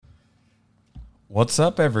What's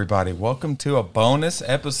up, everybody? Welcome to a bonus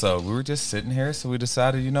episode. We were just sitting here, so we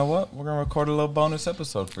decided, you know what? We're going to record a little bonus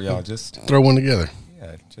episode for y'all. Just throw one together.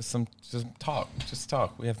 Yeah, just talk. Just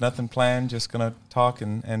talk. We have nothing planned, just going to talk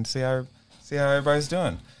and see how everybody's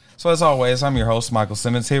doing. So, as always, I'm your host, Michael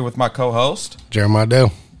Simmons, here with my co-host, Jeremiah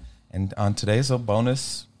Dale. And on today's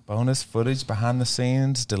bonus footage, behind the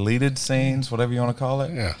scenes, deleted scenes, whatever you want to call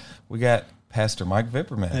it, we got Pastor Mike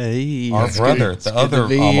Vipperman, hey, our brother, the other good to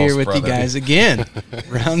be almost here with brother. you guys again,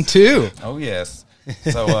 round two. Oh yes.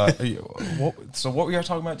 So, what we are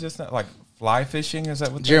talking about just now, like fly fishing? Is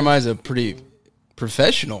that what Jeremiah's a pretty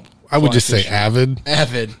professional? I would just say avid.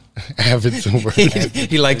 Avid's the word.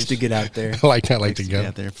 He likes to get out there. I like to go get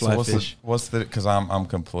out there, fly fish. What's the? Because I'm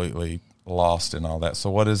completely lost in all that. So,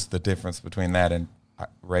 what is the difference between that and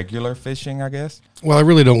regular fishing? I guess. Well, I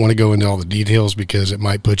really don't want to go into all the details because it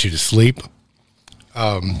might put you to sleep.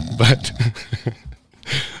 But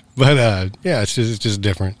yeah, it's just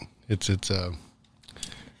different. I'd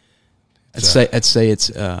say it's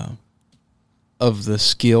of the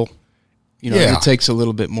skill. You know, it takes a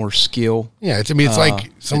little bit more skill. Yeah, it's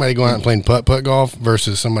like somebody going out and playing putt golf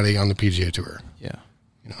versus somebody on the PGA Tour. Yeah.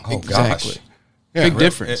 Exactly. Gosh. Yeah, big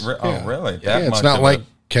difference. Really? It's not like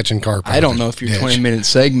catching carp. I don't know if your 20-minute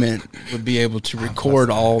segment would be able to record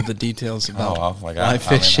all the details about fly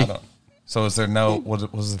fishing. So is there no,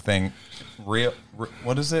 what was the thing? Reel?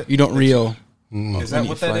 What is it? You don't reel. Is that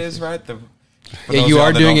what that is, right? You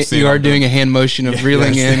are doing it. You are doing a hand motion of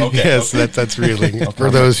reeling in. Okay, yes, that's reeling. For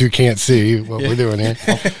those who can't see what we're doing here.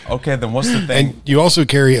 Okay, then what's the thing? And you also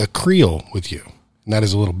carry a creel with you. And that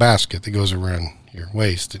is a little basket that goes around your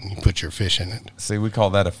waist, and you put your fish in it. See, we call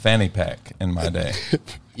that a fanny pack in my day.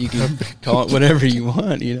 You can call it whatever you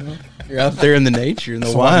want, you know. You're out there in the nature, in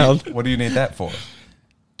the wild. What do you need that for?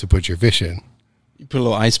 To put your fish in. You put a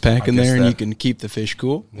little ice pack in there, and you can keep the fish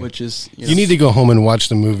cool, which is... You need to go home and watch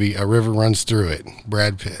the movie A River Runs Through It.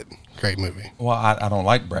 Brad Pitt. Great movie. Well, I don't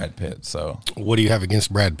like Brad Pitt, so... What do you have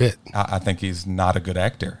against Brad Pitt? I think he's not a good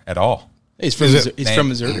actor at all. He's from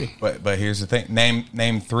Missouri. But here's the thing.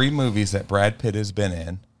 Name 3 movies that Brad Pitt has been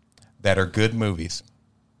in that are good movies.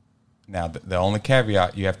 Now, the only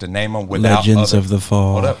caveat, you have to name them without Legends of the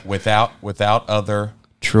Fall. Hold up, without other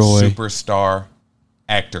Troy superstar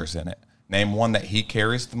actors in it. Name one that he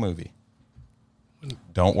carries the movie.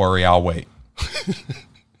 Don't worry, I'll wait.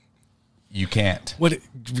 You can't. What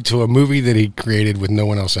to a movie that he created with no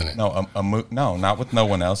one else in it? No, no, not with no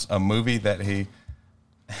one else. A movie that he.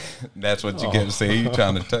 That's what you get to see. You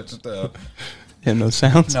trying to touch stuff. Yeah, no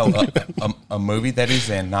sounds. No, a movie that he's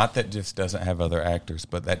in, not that just doesn't have other actors,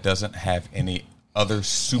 but that doesn't have any other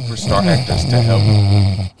superstar actors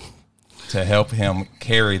to help him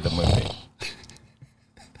carry the movie.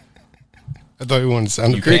 I thought you wanted to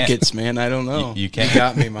sound crickets, man. I don't know. You can't. You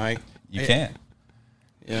got me, Mike. You can't.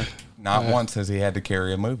 Yeah. Not once has he had to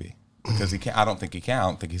carry a movie because he can't. I don't think he can. I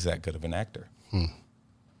don't think he's that good of an actor.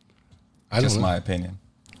 Just my opinion.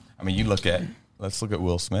 I mean, let's look at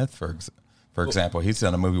Will Smith for example. He's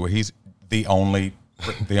done a movie where he's the only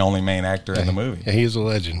main actor in the movie. Yeah, he's a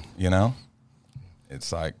legend. You know,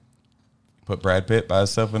 it's like put Brad Pitt by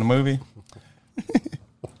himself in a movie.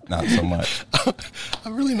 Not so much.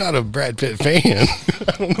 I'm really not a Brad Pitt fan.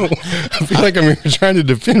 I don't know. I feel like I'm trying to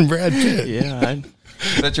defend Brad Pitt. Yeah.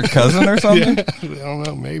 Is that your cousin or something? Yeah, I don't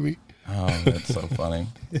know. Maybe. Oh, that's so funny.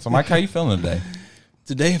 So, Mike, how you feeling today?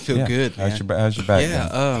 Today I feel good, man. How's your back?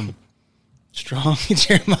 Yeah, strong.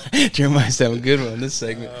 Jeremiah's having a good one this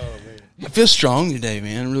segment. Oh, man. I feel strong today,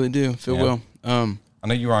 man. I really do. I feel well. I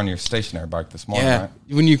know you were on your stationary bike this morning, right?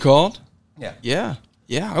 When you called? Yeah.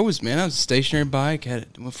 Yeah, I was a stationary bike.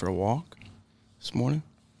 Went for a walk this morning.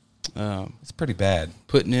 It's pretty bad.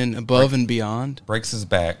 Putting in above and beyond. Breaks his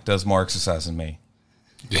back, does more exercise than me.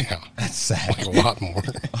 Yeah. That's sad. Like a lot more.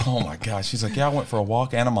 Oh, my gosh. She's like, I went for a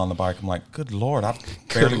walk and I'm on the bike. I'm like, good Lord, I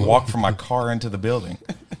barely walked from my car into the building.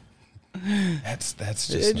 That's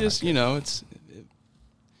just it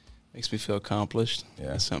makes me feel accomplished.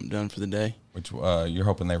 Yeah. Get something done for the day. Which you're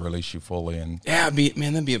hoping they release you fully. Yeah,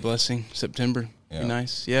 that'd be a blessing. September. Be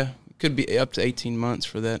nice. Yeah. It could be up to 18 months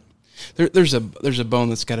for that. There's a bone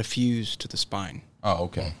that's got a fuse to the spine. Oh,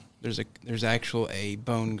 okay. There's actual a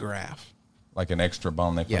bone graft. Like an extra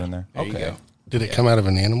bone they put in there? There you go. Did it come out of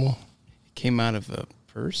an animal? It came out of a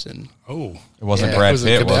person. Oh. It wasn't Brad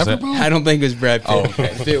Pitt, was it? I don't think it was Brad Pitt. Oh,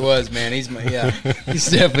 okay. If it was, man, he's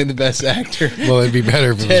definitely the best actor. Well, it'd be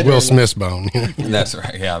better if it was Will Smith's bone. That's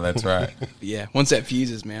right. Yeah, that's right. Yeah, once that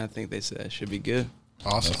fuses, man, I think they said that should be good.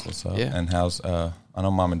 Awesome. That's what's up. Yeah. And how's, I know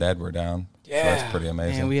Mom and Dad were down. Yeah. So that's pretty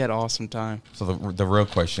amazing. Man, we had an awesome time. So the real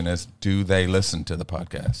question is, do they listen to the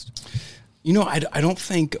podcast? You know, I don't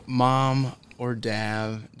think Mom or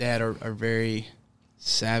Dad are very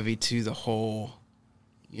savvy to the whole,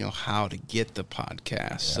 how to get the podcast.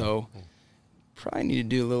 Yeah. So probably need to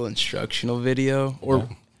do a little instructional video or,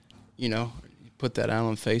 put that out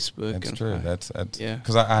on Facebook. That's true. That's yeah.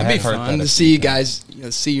 Because I It'd have be heard fun that to see you guys,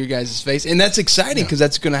 see your guys' face, and that's exciting because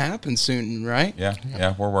that's going to happen soon, right?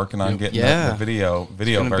 Yeah. We're working on getting the video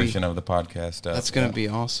version of the podcast. That's going to be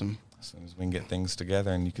awesome. As soon as we can get things together,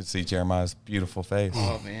 and you can see Jeremiah's beautiful face.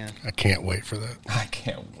 Oh man, I can't wait for that. I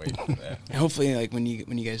can't wait for that. And hopefully, like when you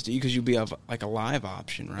guys do, because you'll be like a live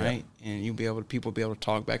option, right? Yeah. And people will be able to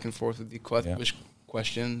talk back and forth with you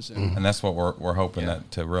questions, and that's what we're hoping that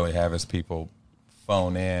to really have is people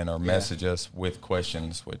phone in or message us with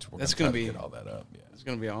questions, which we're going to get all that up. Yeah, it's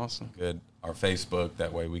going to be awesome. Good. Our Facebook,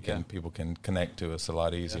 that way people can connect to us a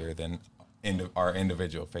lot easier than our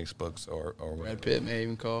individual Facebooks or whatever. Brad Pitt may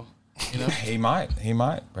even call. He might.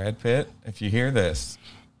 Brad Pitt, if you hear this,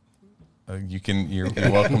 you're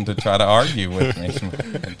welcome to try to argue with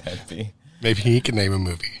me. Maybe he can name a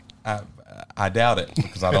movie. I doubt it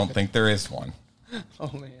because I don't think there is one.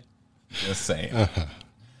 Oh man, just saying.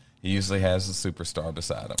 He usually has a superstar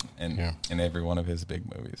beside him in every one of his big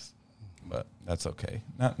movies, but that's okay.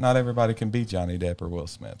 Not everybody can be Johnny Depp or Will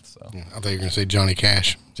Smith. So I thought you were going to say Johnny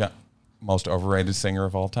Cash, most overrated singer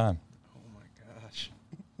of all time.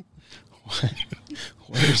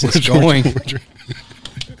 Where's this going?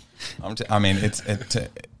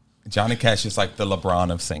 Johnny Cash is like the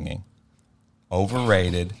LeBron of singing.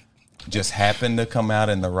 Overrated. Just happened to come out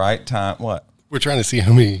in the right time. What? We're trying to see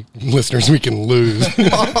how many listeners we can lose.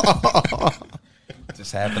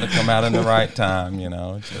 Just happened to come out in the right time,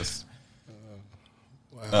 Just.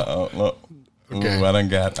 Look. Okay. Ooh, I done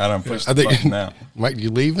pushed the button now. Mike, you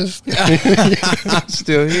leave us? I'm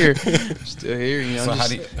still here. So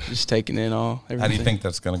just taking in everything. How do you think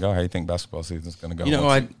that's going to go? How do you think basketball season's going to go?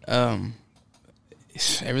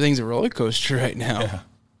 Everything's a roller coaster right now. Yeah.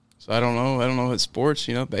 So I don't know what sports,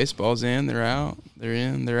 baseball's in, they're out. They're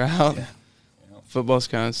in, they're out. Yeah. Football's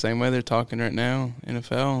kind of the same way. They're talking right now,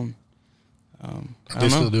 NFL. Are they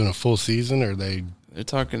still doing a full season, or They're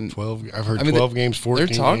talking 12. I've heard 12 games, 14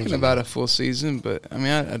 games. They're talking about a full season, but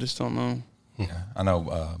I just don't know. Yeah, I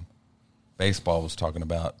know. Baseball was talking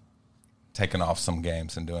about taking off some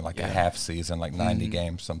games and doing a half season, like 90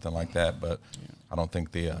 games, something like that. But I don't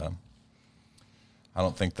think the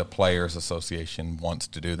Players Association wants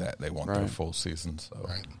to do that. They want their full season, so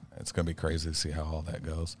it's going to be crazy to see how all that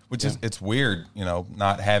goes. Which is it's weird,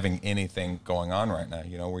 not having anything going on right now.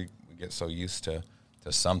 We get so used to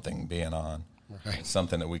something being on. Right. It's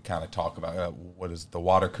something that we kind of talk about. What is the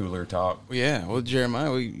water cooler talk? Yeah. Well,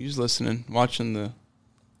 Jeremiah, he was listening, watching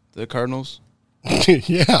the Cardinals.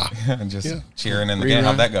 Yeah. And just cheering in the game.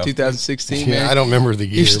 How'd that go? 2016, man. I don't remember the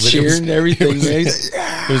year. He was cheering everything, man.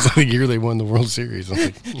 It was the year they won the World Series.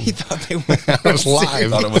 He thought they won. I was live. I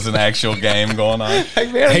thought it was an actual game going on.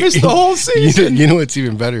 Hey, man, I missed the whole season. You know what's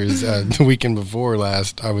even better is the weekend before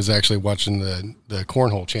last, I was actually watching the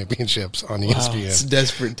Cornhole Championships on ESPN. It's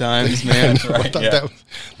desperate times, man. I thought that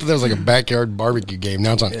was like a backyard barbecue game.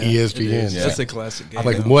 Now it's on ESPN. That's a classic game. I'm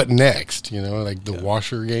like, what next? Like the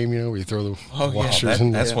washer game, where you throw the washers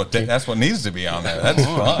in. That's what needs to be on there. That's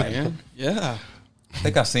fun. Man. Yeah. I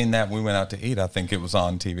think I seen that when we went out to eat. I think it was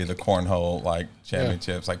on TV, the Cornhole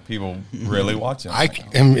championships. People really watching. I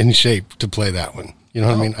am in shape to play that one. You know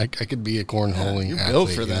what I mean? I could be a cornholing athlete.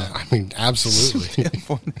 Built for that. I mean, absolutely. I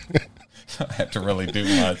don't have to really do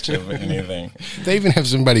much of anything. They even have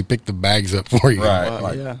somebody pick the bags up for you.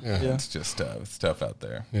 Right. It's just it's tough out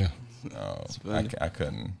there. Yeah. No, I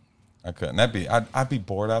couldn't. I'd be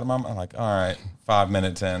bored out of my mind. I'm like, all right, 5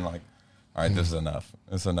 minutes in, all right, this is enough.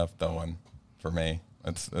 It's enough throwing for me.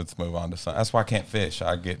 Let's move on to something. That's why I can't fish.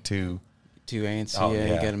 I get too antsy.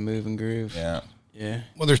 You got to move and groove. Yeah.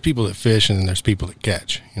 Well, there's people that fish and then there's people that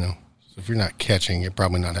catch. So if you're not catching, you're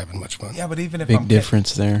probably not having much fun. Yeah, but even if big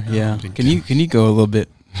difference there. Yeah. Can you go a little bit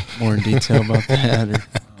more in detail about that? Or?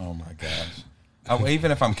 Oh my gosh. Even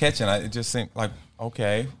if I'm catching, it just seems like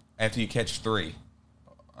okay. After you catch 3.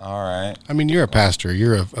 All right. I mean, you're a pastor.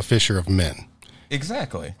 You're a fisher of men.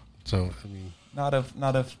 Exactly. So, I mean, not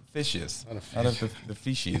of fishes. Not of the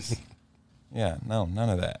fishies. Yeah, no, none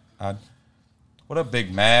of that. What up,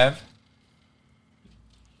 Big Mav?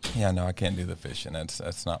 Yeah, no, I can't do the fishing.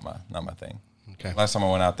 That's not my thing. Okay. Last time I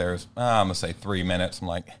went out there was I'm gonna say 3 minutes. I'm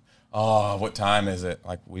like, oh, what time is it?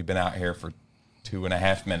 We've been out here for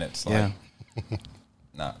 2.5 minutes. Not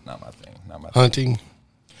my thing. Not my hunting. Thing.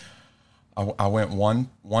 I went one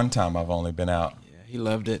time. I've only been out. Yeah, he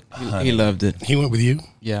loved it. He loved it. He went with you?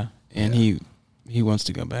 Yeah, and he wants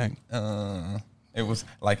to go back. It was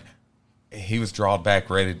he was drawed back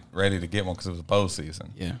ready to get one because it was bow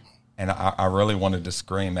season. Yeah. And I really wanted to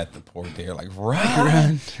scream at the poor deer, like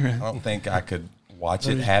run. I don't think I could watch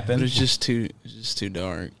it happen. But it's just too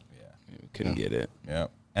dark. Yeah, we couldn't get it. Yeah,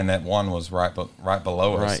 and that one was right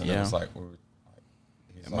below us, and it was like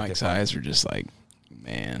Mike's eyes were just like,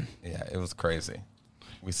 man. Yeah, it was crazy.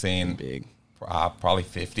 We seen big, probably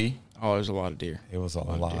 50. Oh, there's a lot of deer. It was a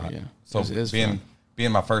lot. Deer, yeah. So it was being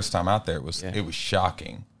my first time out there, it was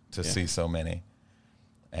shocking to see so many.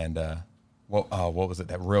 And what was it?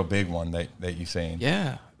 That real big one that you seen?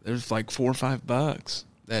 Yeah, there's like 4 or 5 bucks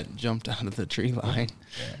that jumped out of the tree line.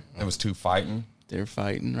 Yeah. There was 2 fighting. They're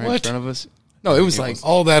fighting right in front of us. No, it was like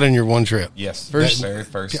all that in your one trip. Yes, very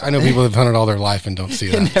first. I know people have hunted all their life and don't see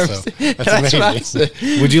that. So that's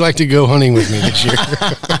amazing. Would you like to go hunting with me this year?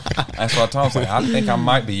 That's what I was like. I think I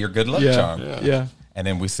might be your good luck charm. Yeah. And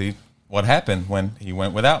then we see what happened when he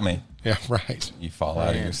went without me. Yeah, right. You fall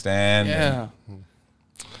out of your stand. Yeah.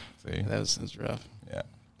 See, that was rough. Yeah,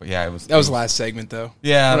 but yeah, it was. That was the last segment though.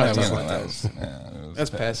 Yeah,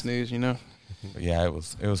 that's past news, you know. But yeah, it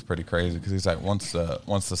was pretty crazy because he's like, once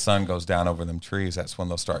the sun goes down over them trees, that's when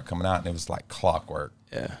they'll start coming out, and it was like clockwork.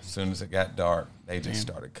 Yeah. As soon as it got dark, they just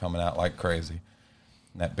started coming out like crazy.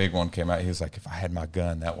 And that big one came out. He was like, if I had my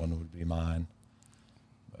gun, that one would be mine.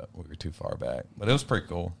 But we were too far back. But it was pretty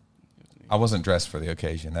cool. I wasn't dressed for the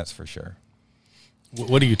occasion, that's for sure.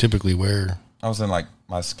 What do you typically wear? I was in like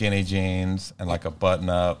my skinny jeans and like a button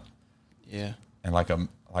up. Yeah. And like a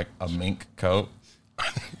mink coat.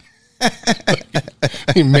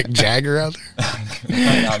 Mick Jagger out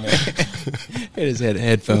there. I mean, he just had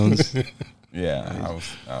headphones. Yeah,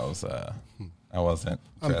 I wasn't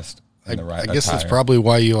dressed in the right I guess attire. that's probably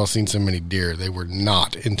why you all seen so many deer. They were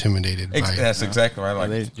not intimidated by that's exactly right.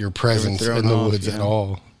 Like your presence in the woods at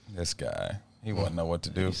all. This guy, he wouldn't know what to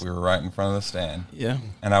do if we were right in front of the stand. Yeah,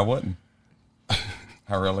 and I wouldn't.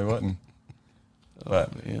 I really wouldn't.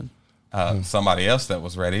 But somebody else that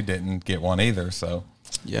was ready didn't get one either. So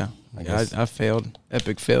yeah, I failed.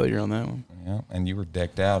 Epic failure on that one. Yeah, and you were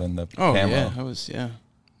decked out in the camo. Yeah, I was. Yeah.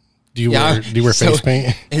 Do you wear face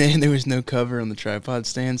paint? And there was no cover on the tripod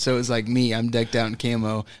stand, so it was like me. I'm decked out in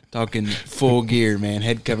camo, talking full gear, man,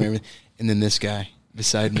 head cover, everything, and then this guy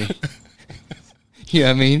beside me. You know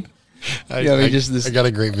what I mean? I got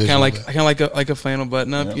a great vision. Kind of like a flannel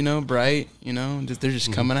button up, you know, bright, you know. They're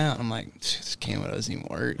just coming out. I'm like, this camo doesn't even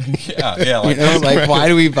work. Yeah. Like, you know, like why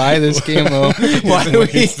do we buy this camo? Why do we?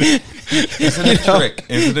 Is it a trick?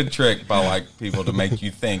 Is it a trick by like people to make you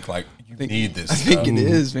think like you need this? I think it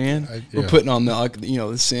is, man. We're putting on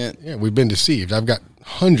the scent. Yeah, we've been deceived. I've got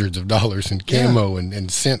hundreds of dollars in camo and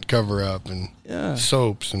scent cover up and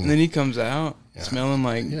soaps, and then he comes out. Smelling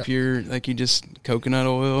like pure, like you just coconut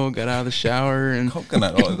oil, got out of the shower and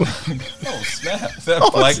coconut oil. Oh snap! Is that a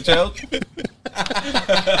black joke?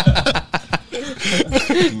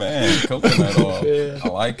 Man, coconut oil. Yeah. I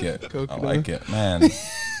like it. Coconut. I like it, man.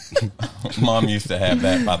 Mom used to have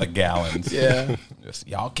that by the gallons. Yeah. Just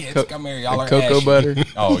y'all kids, come here. Y'all are cocoa ashy. Butter.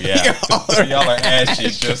 Oh yeah. Y'all are ashy.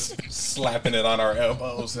 Just slapping it on our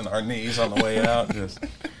elbows and our knees on the way out. Just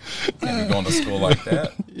can't be going to school like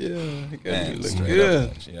that. Yeah. Man, look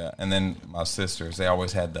good. Yeah. And then my sisters, they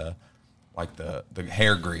always had the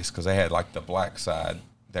hair grease because they had like the black side.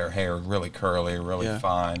 Their hair really curly, really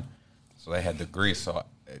fine. So they had the grease. So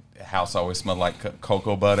the house always smelled like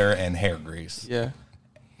cocoa butter and hair grease. Yeah.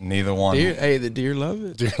 Neither one. The deer love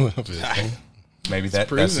it. Deer love it. Maybe that's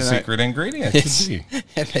the secret ingredient.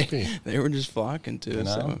 They were just flocking to it.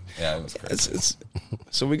 So. Yeah, it was crazy.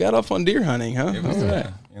 So we got off on deer hunting, huh? It was,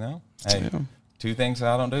 you know, hey, 2 things that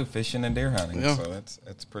I don't do: fishing and deer hunting. Yeah. So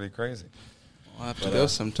that's pretty crazy. We'll have to go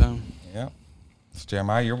sometime. Yeah. So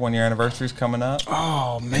Jeremiah, your 1-year anniversary is coming up.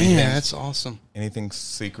 Oh man, that's awesome. Anything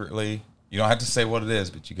secretly? You don't have to say what it is,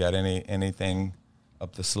 but you got anything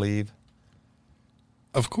up the sleeve?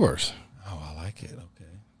 Of course. Oh, I like it. Okay.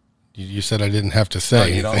 You said I didn't have to say.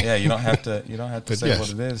 No, you don't. Yeah, you don't have to. You don't have to say what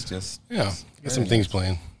it is. Just get some things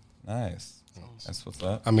planned. Nice. That's what's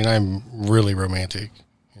up. I mean, I'm really romantic.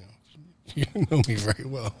 You know me very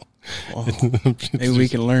well. Maybe we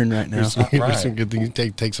can learn right now. There's some good things.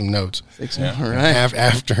 Take some notes. All right.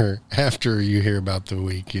 After you hear about the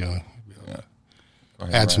week,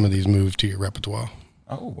 add some of these moves to your repertoire.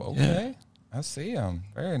 Oh, okay. Yeah. I see them.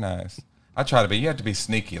 Very nice. I try to be. You have to be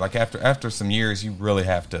sneaky. Like after some years, you really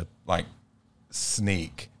have to like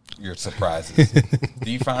sneak your surprises. Do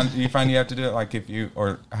you find you have to do it like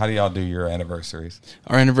or how do y'all do your anniversaries?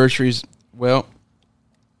 Our anniversaries, well,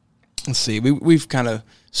 let's see. We've kind of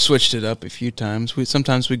switched it up a few times.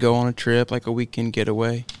 Sometimes we go on a trip, like a weekend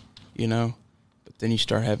getaway, but then you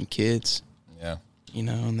start having kids. Yeah.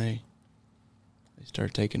 And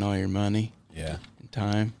start taking all your money. Yeah. And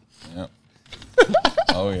time. Yep.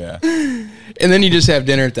 Oh, yeah. And then you just have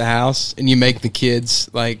dinner at the house, and you make the kids,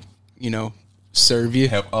 like, serve you.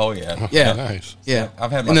 Oh, yeah. Yeah. Nice. Yeah.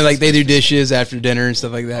 I've had and then, like, they do dishes after dinner and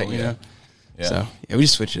stuff like that, you know? Yeah. So, yeah, we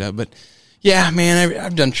just switch it up. But, yeah, man,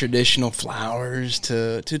 I've done traditional flowers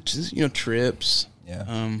to trips.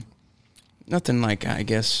 Yeah. Nothing like, I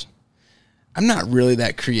guess, I'm not really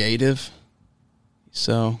that creative.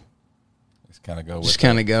 So, just kind of go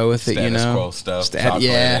with it, status quo stuff. Chocolate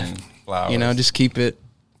and flowers. Just keep it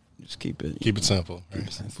simple.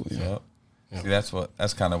 Right? Simple, Yep. See,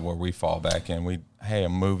 that's kind of where we fall back in. A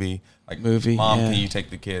movie, Movie, Mom, yeah. can you take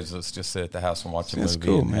the kids? Let's just sit at the house and watch a That's movie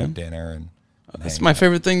cool, and man. have dinner and That's hang my out.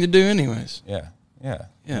 favorite thing to do anyways. Yeah. Yeah.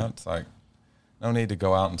 It's like no need to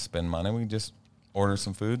go out and spend money. We can just order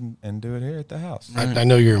some food and do it here at the house. I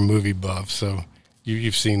know you're a movie buff, so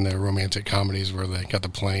you've seen the romantic comedies where they got the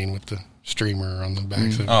plane with the streamer on the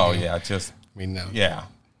back. So, Oh yeah, just no. yeah,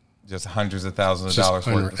 just hundreds of thousands It's of just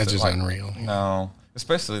dollars worth. it's just unreal. No,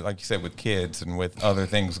 especially like you said with kids and with other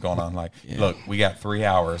things going on. Like, look, we got 3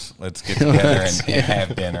 hours. Let's get together and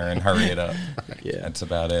have dinner and hurry it up. Yeah, that's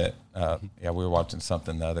about it. We were watching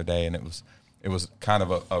something the other day, and it was kind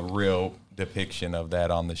of a real depiction of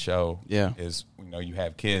that on the show. Yeah, is you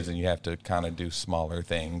have kids and you have to kind of do smaller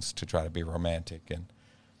things to try to be romantic, and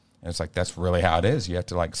it's like that's really how it is. You have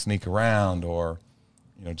to like sneak around or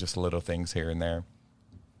just little things here and there.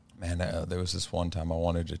 Man, there was this one time I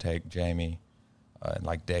wanted to take Jamie and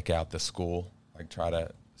like deck out the school, like try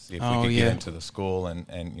to see if we could get into the school and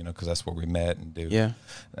because that's where we met and do. Yeah,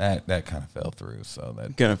 that kind of fell through. So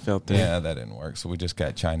that kind of fell through. Yeah, that didn't work. So we just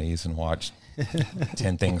got Chinese and watched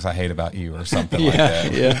 10 Things I Hate About You or something like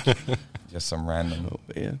that. Yeah. Just some random. Oh,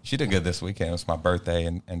 yeah. She did good this weekend. It was my birthday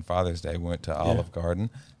and Father's Day. We went to Olive Garden.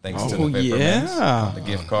 Thanks to the Peppermints, the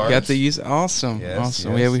gift cards. Got to use awesome. Yes.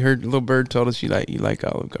 Yeah, we heard Little Bird told us you like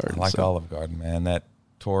Olive Garden. I like Olive Garden, man. That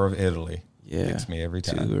tour of Italy gets me every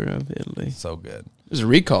time. Tour of Italy. So good. There's a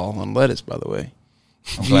recall on lettuce, by the way.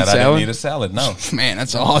 I'm glad I didn't need a salad. No. Man,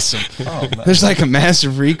 that's awesome. Oh, no. There's like a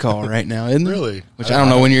massive recall right now, isn't there? Really? Which I don't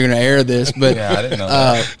know when you're going to air this, but yeah, I didn't know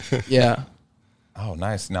that. Yeah. Oh,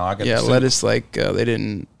 nice. No, I got lettuce like they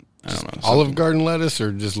didn't. I don't know. Olive Garden lettuce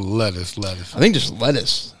or just lettuce? I think just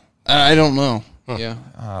lettuce. I don't know. Huh. Yeah.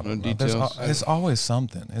 I don't know. Details. There's always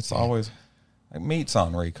something. It's always like meat's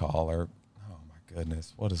on recall or oh my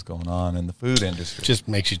goodness, what is going on in the food industry? Just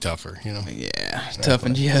makes you tougher, Yeah, exactly.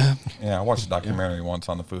 Toughened you up. Yeah, I watched a documentary once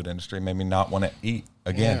on the food industry. Made me not want to eat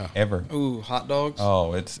again ever. Ooh, hot dogs.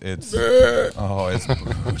 Oh, it's brutal.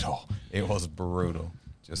 It was brutal.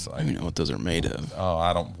 Just like I don't even know what those are made of. Oh,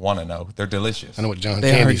 I don't want to know. They're delicious. I know what John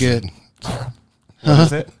They Candy are good. said. What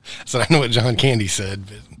is it? So I know what John Candy said,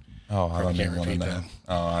 but I don't even want to repeat know. that.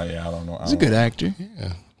 Oh, yeah, I don't know. He's a good actor.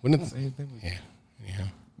 Yeah. Wouldn't it? Yeah.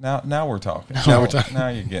 Now we're talking. Now we're talking. Now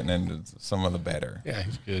you're getting into some of the better. Yeah,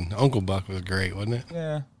 he's good. Uncle Buck was great, wasn't it?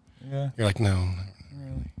 Yeah. You're like, no.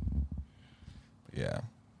 Yeah.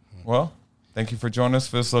 Well, thank you for joining us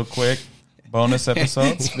for this little quick bonus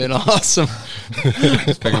episode. It's been awesome.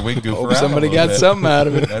 Just figured we'd goof around. Somebody got something out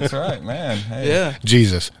of it. That's right, man. Hey, Yeah.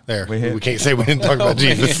 Jesus. There. We can't say we didn't talk about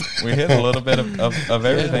Jesus. we hit a little bit of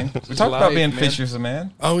everything. We talked about being fishers of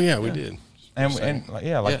man. Oh, yeah, we did. And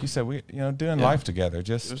like you said, we doing life together,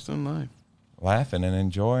 just doing life, laughing and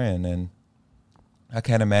enjoying. And I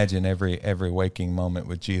can't imagine every waking moment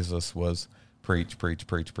with Jesus was preach.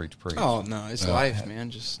 Oh no, it's life,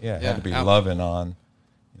 man. Just it had to be loving on,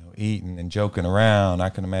 eating and joking around. I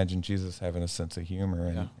can imagine Jesus having a sense of humor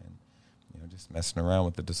and just messing around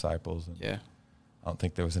with the disciples. And yeah, I don't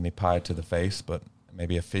think there was any pie to the face, but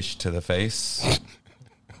maybe a fish to the face,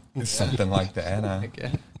 something like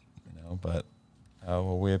that. But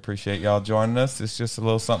well, we appreciate y'all joining us. It's just a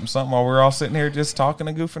little something while we're all sitting here just talking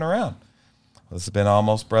and goofing around. This has been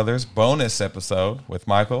Almost Brothers bonus episode with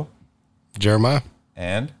Michael, Jeremiah,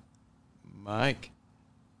 and Mike.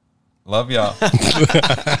 Love y'all.